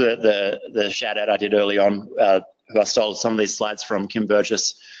 such as the shout out I did early on, who I stole some of these slides from, Kim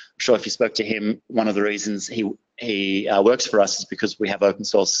Burgess. I'm sure if you spoke to him, one of the reasons he works for us is because we have open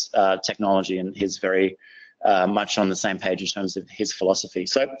source technology, and he's very much on the same page in terms of his philosophy.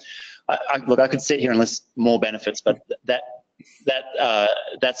 So look, I could sit here and list more benefits, but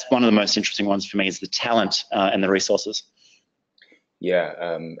that's one of the most interesting ones for me, is the talent and the resources.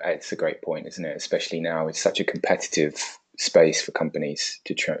 Yeah, it's a great point, isn't it? Especially now, it's such a competitive space for companies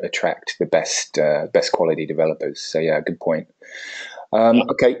to attract the best quality developers. So yeah, good point.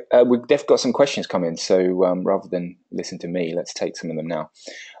 Okay, we've definitely got some questions coming, so rather than listen to me, let's take some of them now.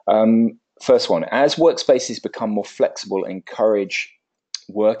 First one: as workspaces become more flexible and encourage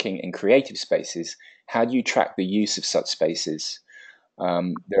working in creative spaces, how do you track the use of such spaces?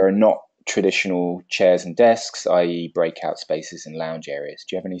 There are not traditional chairs and desks, i.e. breakout spaces and lounge areas.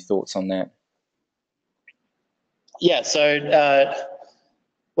 Do you have any thoughts on that? Yeah, so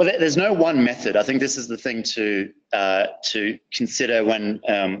well, there's no one method. I think this is the thing to consider when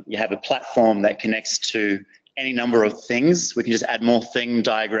you have a platform that connects to any number of things. We can just add more thing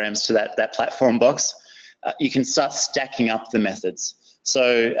diagrams to that platform box. You can start stacking up the methods.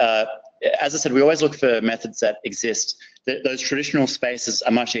 So as I said, we always look for methods that exist. Those traditional spaces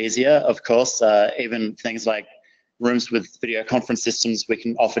are much easier, of course. Even things like rooms with video conference systems, we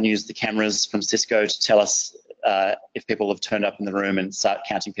can often use the cameras from Cisco to tell us if people have turned up in the room and start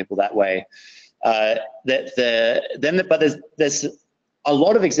counting people that way. But there's a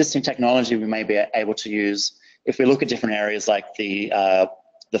lot of existing technology we may be able to use if we look at different areas like the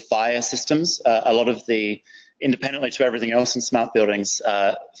fire systems. A lot of the, independently to everything else in smart buildings,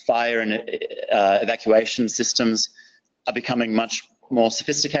 fire and evacuation systems are becoming much more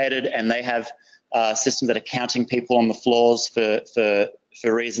sophisticated, and they have systems that are counting people on the floors for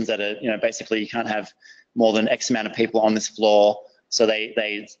reasons that are, basically you can't have more than X amount of people on this floor. So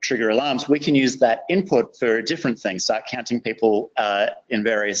they trigger alarms. We can use that input for different things, start counting people in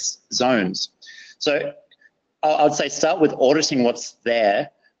various zones. So I'd say start with auditing what's there.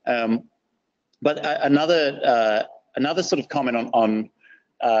 But another sort of comment on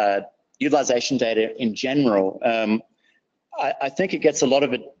utilization data in general, I think it gets a lot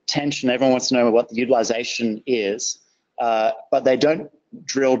of attention. Everyone wants to know what the utilization is, but they don't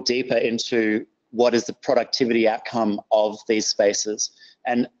drill deeper into what is the productivity outcome of these spaces.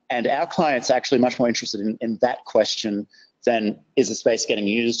 And our clients are actually much more interested in that question than is the space getting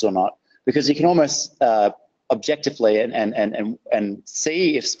used or not, because you can almost objectively and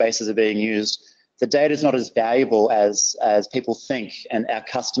see if spaces are being used. The data is not as valuable as people think, and our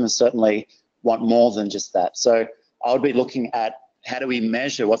customers certainly want more than just that. So I would be looking at how do we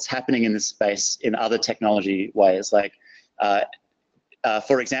measure what's happening in this space in other technology ways, like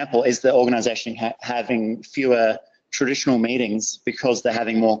for example, is the organization having fewer traditional meetings because they're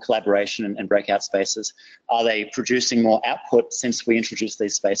having more collaboration and breakout spaces? Are they producing more output since we introduced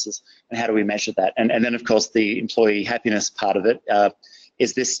these spaces? And how do we measure that? And then, of course, the employee happiness part of it.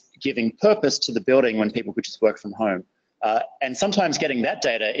 Is this giving purpose to the building when people could just work from home? And sometimes getting that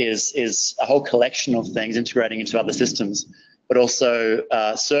data is a whole collection of things integrating into other systems, but also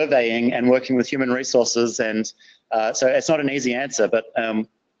surveying and working with human resources. And so it's not an easy answer, but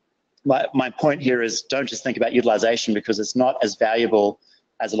my point here is don't just think about utilization, because it's not as valuable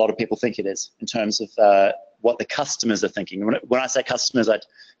as a lot of people think it is in terms of what the customers are thinking. When I say customers, I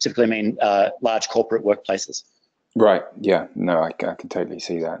typically mean large corporate workplaces. Right. Yeah. No, I can totally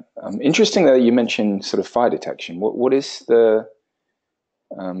see that. Interesting that you mentioned sort of fire detection. What is the?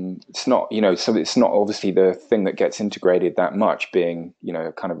 It's not, so it's not obviously the thing that gets integrated that much, being,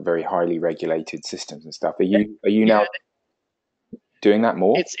 kind of very highly regulated systems and stuff. Are you now doing that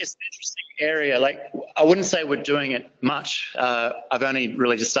more? It's an interesting area. Like, I wouldn't say we're doing it much. I've only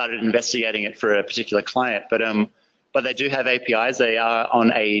really just started investigating it for a particular client, but they do have APIs. They are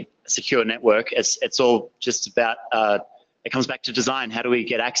on a secure network. It's all just about, it comes back to design. How do we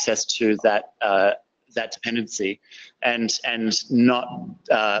get access to that dependency? And not,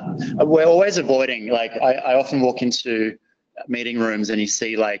 we're always avoiding, like, I often walk into meeting rooms and you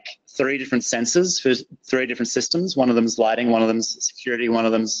see like 3 different sensors for 3 different systems. One of them's lighting, one of them's security, one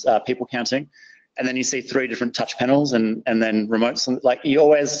of them's people counting. And then you see 3 different touch panels and then remotes. Like, you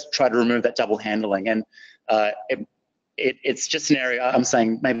always try to remove that double handling. And it's just an area I'm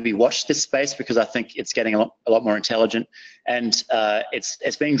saying maybe watch this space, because I think it's getting a lot more intelligent, and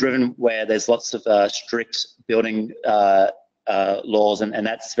it's being driven where there's lots of strict building laws, and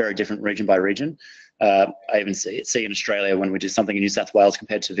that's very different region by region. I even see in Australia when we do something in New South Wales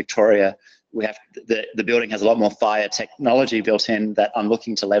compared to Victoria, we have the building has a lot more fire technology built in that I'm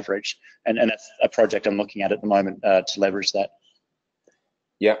looking to leverage, and that's a project I'm looking at the moment to leverage that.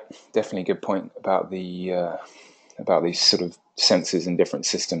 Yeah, definitely a good point about about these sort of sensors and different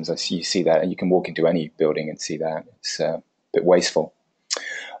systems. You see that, and you can walk into any building and see that. It's a bit wasteful.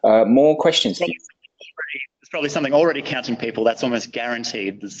 More questions? There's probably something already counting people. That's almost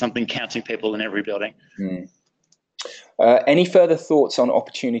guaranteed. There's something counting people in every building. Any further thoughts on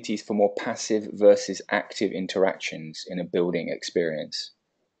opportunities for more passive versus active interactions in a building experience?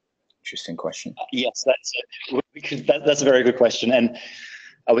 Interesting question. Yes, that's a very good question, and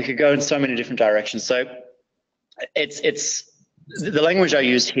we could go in so many different directions. So it's the language I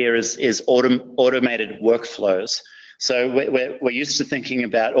use here is automated workflows. So we're used to thinking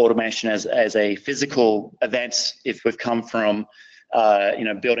about automation as a physical event if we've come from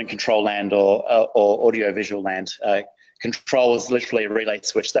building control land or audio-visual land. Control is literally a relay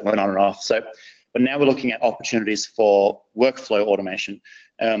switch that went on and off. So, but now we're looking at opportunities for workflow automation.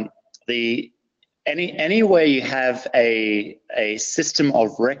 Anywhere you have a system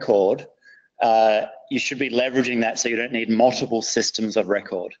of record, you should be leveraging that so you don't need multiple systems of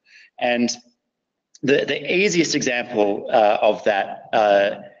record. And the easiest example of that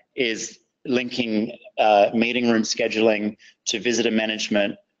is linking meeting room scheduling to visitor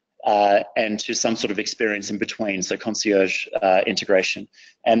management and to some sort of experience in between, so concierge integration.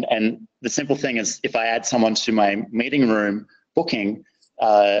 And the simple thing is, if I add someone to my meeting room booking,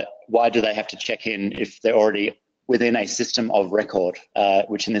 why do they have to check in if they're already within a system of record,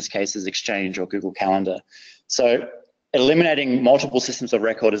 which in this case is Exchange or Google Calendar? So eliminating multiple systems of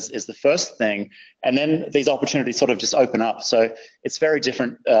record is the first thing, and then these opportunities sort of just open up. So it's very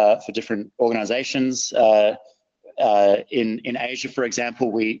different for different organizations. In Asia, for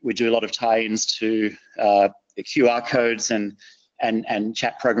example, we do a lot of tie-ins to QR codes and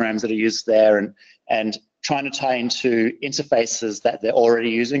chat programs that are used there, and trying to tie into interfaces that they're already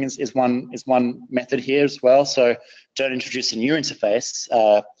using is one method here as well. So don't introduce a new interface.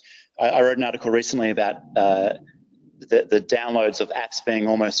 I wrote an article recently about the downloads of apps being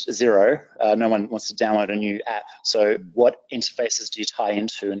almost zero. No one wants to download a new app. So what interfaces do you tie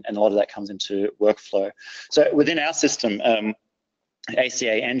into? And a lot of that comes into workflow. So within our system,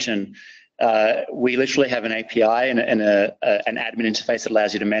 ACAEngine, we literally have an API and an admin interface that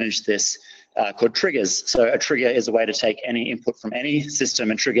allows you to manage this called triggers. So a trigger is a way to take any input from any system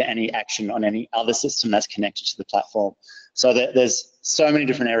and trigger any action on any other system that's connected to the platform. So there's so many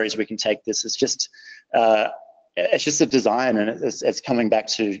different areas we can take this. It's just a design, and it's coming back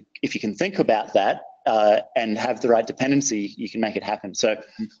to, if you can think about that and have the right dependency, you can make it happen. So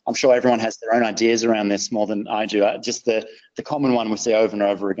I'm sure everyone has their own ideas around this more than I do. Just the common one we see over and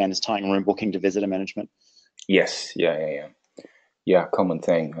over again is tying room booking to visitor management. Yes, yeah, common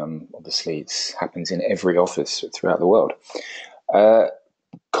thing. Obviously, it happens in every office throughout the world.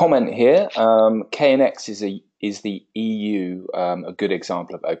 Comment here: KNX is the EU a good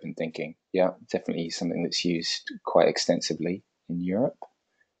example of open thinking? Yeah, definitely something that's used quite extensively in Europe.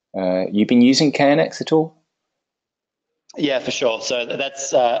 You've been using KNX at all? Yeah, for sure. So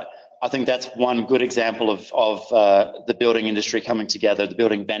that's I think that's one good example of the building industry coming together, the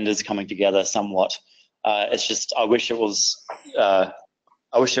building vendors coming together somewhat. It's just I wish it was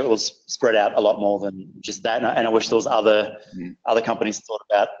spread out a lot more than just that, and I wish there was other companies thought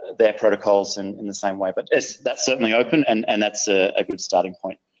about their protocols in the same way. But that's certainly open, and that's a good starting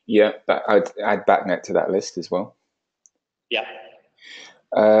point. Yeah, but I'd add BACnet to that list as well. Yeah.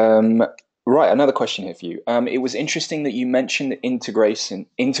 Right, another question here for you. It was interesting that you mentioned that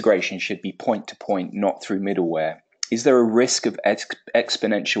integration should be point-to-point, not through middleware. Is there a risk of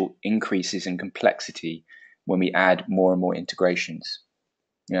exponential increases in complexity when we add more and more integrations?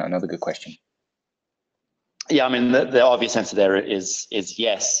 Yeah, another good question. Yeah, I mean, the obvious answer there is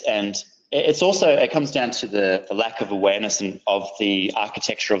yes. And it's also, it comes down to the lack of awareness of the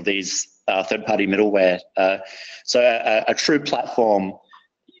architecture of these third-party middleware. So a true platform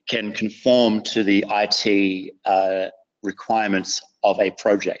can conform to the IT requirements of a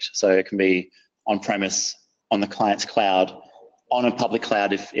project. So it can be on-premise, on the client's cloud, on a public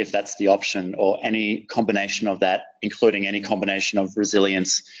cloud if that's the option, or any combination of that, including any combination of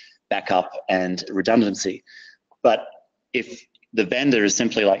resilience, backup, and redundancy. But if the vendor is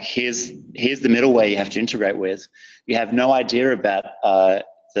simply like, here's the middleware you have to integrate with, you have no idea about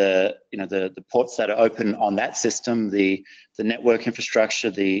the ports that are open on that system, the network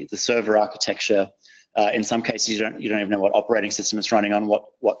infrastructure, the server architecture. In some cases, you don't even know what operating system it's running on,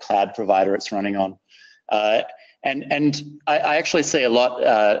 what cloud provider it's running on. And I actually see a lot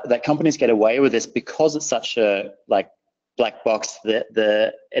that companies get away with this because it's such a black box that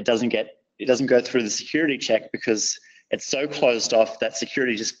it doesn't go through the security check, because it's so closed off that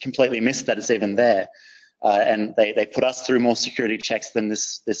security just completely missed that it's even there. And they put us through more security checks than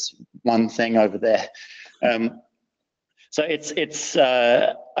this one thing over there. So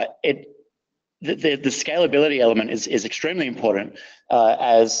the scalability element is extremely important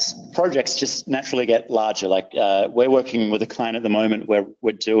as projects just naturally get larger. Like we're working with a client at the moment where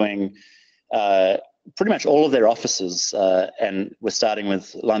we're doing pretty much all of their offices, and we're starting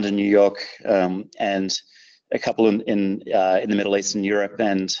with London, New York, and a couple in the Middle East and Europe,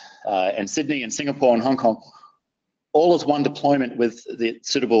 and Sydney and Singapore and Hong Kong, all as one deployment with the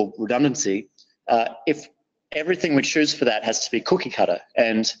suitable redundancy. If everything we choose for that has to be cookie cutter,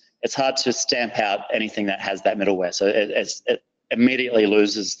 and it's hard to stamp out anything that has that middleware, so it immediately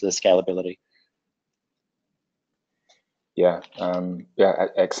loses the scalability. Yeah,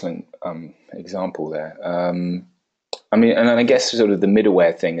 excellent example there. I mean, and I guess sort of the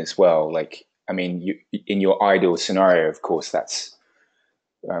middleware thing as well. Like, I mean, in your ideal scenario, of course, that's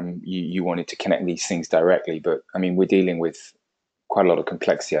you wanted to connect these things directly, but I mean, we're dealing with quite a lot of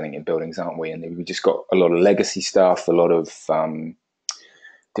complexity, I think, in buildings, aren't we? And we just got a lot of legacy stuff, a lot of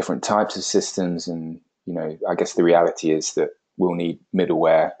different types of systems, and I guess the reality is that we'll need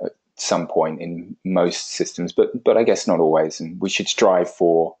middleware at some point in most systems, but I guess not always, and we should strive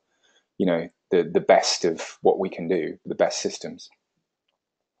for the best of what we can do, the best systems.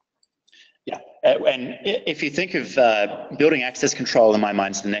 Yeah, and if you think of building access control, in my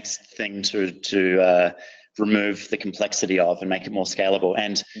mind, is the next thing to remove the complexity of and make it more scalable.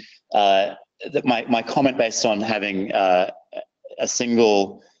 And my comment based on having a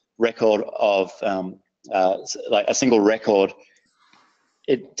single record of like a single record,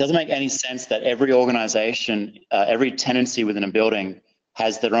 it doesn't make any sense that every organization, every tenancy within a building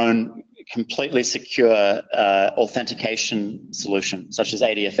has their own completely secure authentication solution, such as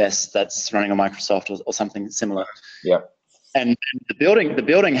ADFS that's running on Microsoft or something similar. Yeah. And the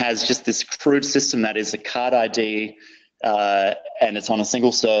building has just this crude system that is a card ID, and it's on a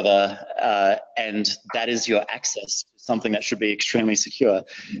single server, and that is your access, something that should be extremely secure.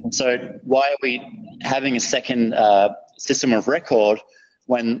 So why are we having a second system of record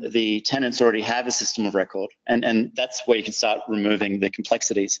when the tenants already have a system of record? And that's where you can start removing the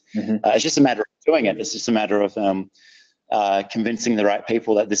complexities. It's just a matter of doing it. It's just a matter of convincing the right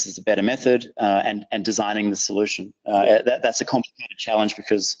people that this is a better method, and designing the solution. That's a complicated challenge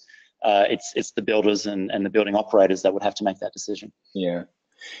because it's the builders and the building operators that would have to make that decision. Yeah.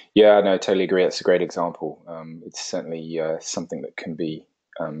 Yeah, no, I totally agree. That's a great example. It's certainly something that can be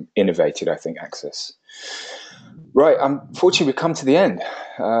innovated, I think, access. Right. Unfortunately, we've come to the end.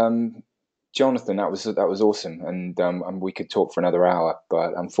 Jonathan, that was awesome, and we could talk for another hour,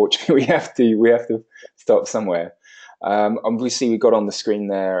 but unfortunately, we have to stop somewhere. Obviously, we got on the screen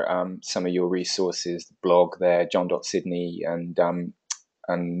there some of your resources, the blog there, john.sydney, and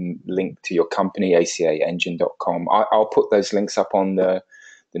link to your company, ACAEngine.com. I'll put those links up on the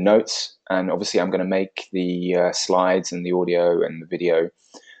notes, and obviously I'm going to make the slides and the audio and the video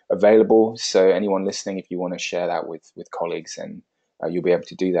available. So anyone listening, if you want to share that with colleagues, and you'll be able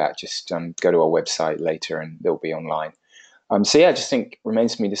to do that. Just go to our website later, and they'll be online. So yeah, I just think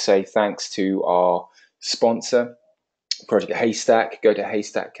remains for me to say thanks to our sponsor, Project Haystack. Go to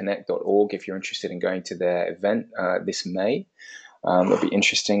haystackconnect.org if you're interested in going to their event this May. It'll be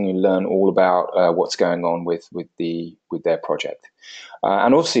interesting. You learn all about what's going on with their project,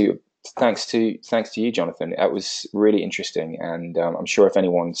 and also thanks to you, Jonathan. That was really interesting, and I'm sure if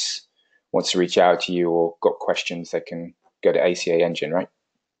anyone wants to reach out to you or got questions, they can go to ACAEngine, right?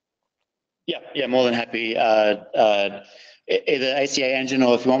 Yeah, more than happy. Either ACAEngine,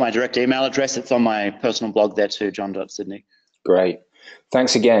 or if you want my direct email address, it's on my personal blog there too, john.sydney. Great.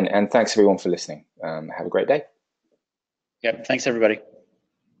 Thanks again, and thanks everyone for listening. Have a great day. Yep, thanks everybody.